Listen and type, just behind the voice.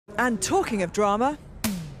And talking of drama...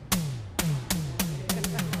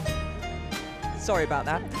 Sorry about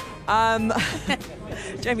that.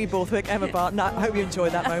 Jamie Borthwick, Emma Barton, I hope you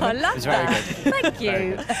enjoyed that moment. I love that. Thank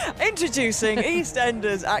you. Introducing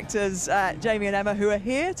EastEnders actors Jamie and Emma, who are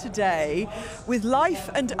here today with life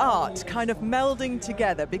and art kind of melding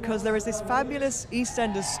together, because there is this fabulous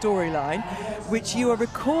EastEnders storyline which you are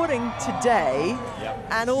recording today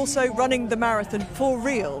and also running the marathon for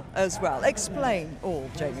real as well. Explain all,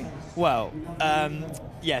 Jamie. Well,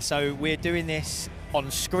 yeah, so we're doing this on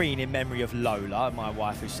screen in memory of Lola, my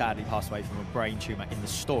wife, who sadly passed away from a brain tumour in the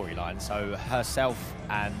storyline. So herself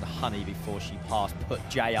and Honey, before she passed, put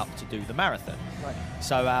Jay up to do the marathon. Right.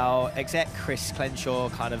 So our exec, Chris Clenshaw,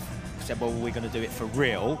 kind of said, well, we're going to do it for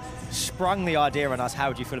real. Sprung the idea on us,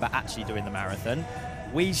 how do you feel about actually doing the marathon?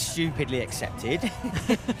 We stupidly accepted.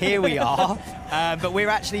 Here we are. But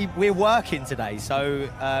we're working today.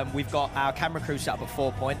 So we've got our camera crew set up at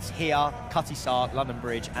 4 points. Here, Cutty Sark, London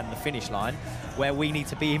Bridge, and the finish line, where we need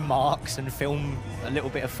to be in marks and film a little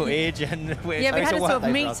bit of footage. And we had a sort of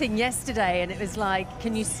meeting yesterday, and it was like,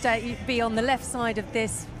 can you be on the left side of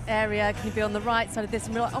this area? Can you be on the right side of this?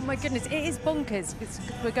 And we're like, oh my goodness, it is bonkers.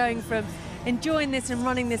 We're going from enjoying this and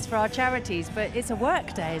running this for our charities, but it's a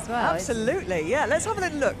work day as well. Absolutely, yeah. Let's have a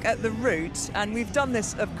little look at the route, and we've done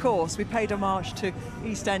this, of course. We paid homage to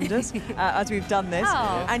EastEnders as we've done this,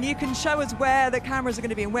 and you can show us where the cameras are going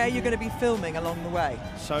to be and where you're going to be filming along the way.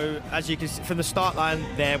 So as you can see from the start line,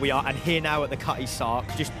 there we are, and here now at the Cutty Sark,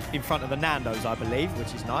 just in front of the Nando's, I believe,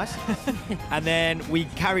 which is nice. And then we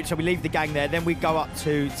carry it, so we leave the gang there, then we go up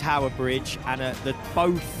to Tower Bridge, and at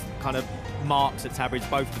both kind of marks at Tower Bridge,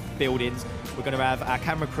 both the buildings, we're going to have our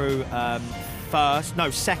camera crew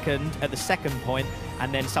second at the second point,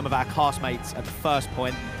 and then some of our castmates at the first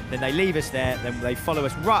point. Then they leave us there, then they follow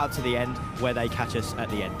us right up to the end, where they catch us at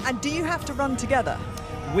the end. And do you have to run together?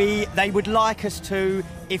 They would like us to.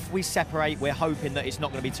 If we separate, we're hoping that it's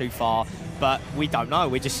not going to be too far, but we don't know.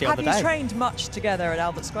 We just see on the day. Have you trained much together at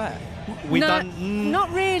Albert Square? Not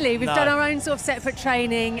really. We've done our own sort of separate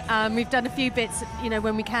training. We've done a few bits,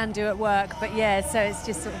 when we can do at work, but yeah, so it's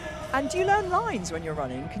just sort of... And do you learn lines when you're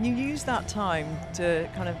running? Can you use that time to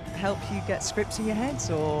kind of help you get scripts in your heads,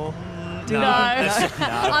 or...? No.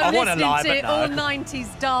 I'm listening to all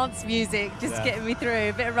 90s dance music, just getting me through,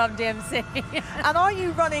 a bit of Run DMC. And are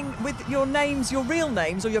you running with your names, your real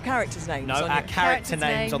names, or your characters' names? No, our character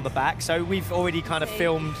names on the back. So we've already kind of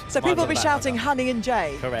filmed. So people will be shouting Honey and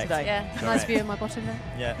Jay today. Yeah, correct. Nice view of my bottom there.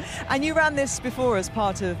 Yeah. And you ran this before as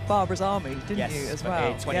part of Barbara's Army, didn't you, as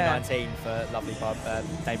well? In 2019 for lovely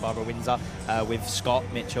Dame Barbara Windsor with Scott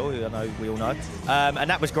Mitchell, who I know we all know. And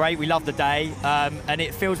that was great. We loved the day. And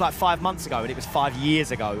it feels like 5 months ago, and it was 5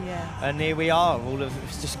 years ago. Yeah. And here we are.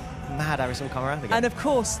 It's just mad how it's all come around again. And of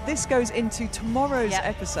course, this goes into tomorrow's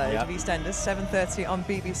episode of EastEnders, 7:30 on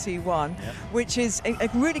BBC One, which is a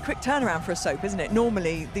really quick turnaround for a soap, isn't it?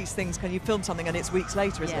 Normally, these things, you film something and it's weeks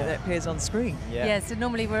later, isn't it, that appears on screen? Yeah, so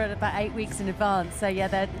normally we're at about 8 weeks in advance. So yeah,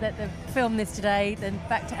 they film this today, then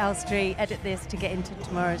back to Elstree, edit this to get into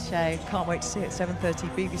tomorrow's show. Can't wait to see it,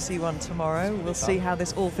 7:30 BBC One tomorrow. We'll see how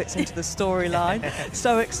this all fits into the storyline.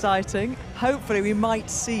 So exciting. Hopefully we might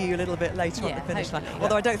see you a little bit later on the finish line.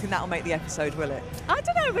 Although I don't think that'll make the episode, will it? I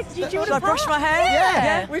don't know. Do you want Should I brush my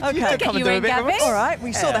hair? Yeah. Okay. Come and do a bit. All right.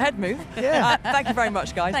 We saw the head move. Thank you very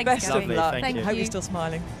much, guys. Thanks, Best Gabby. of luck. Thank you. I hope you're still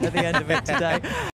smiling at the end of it today.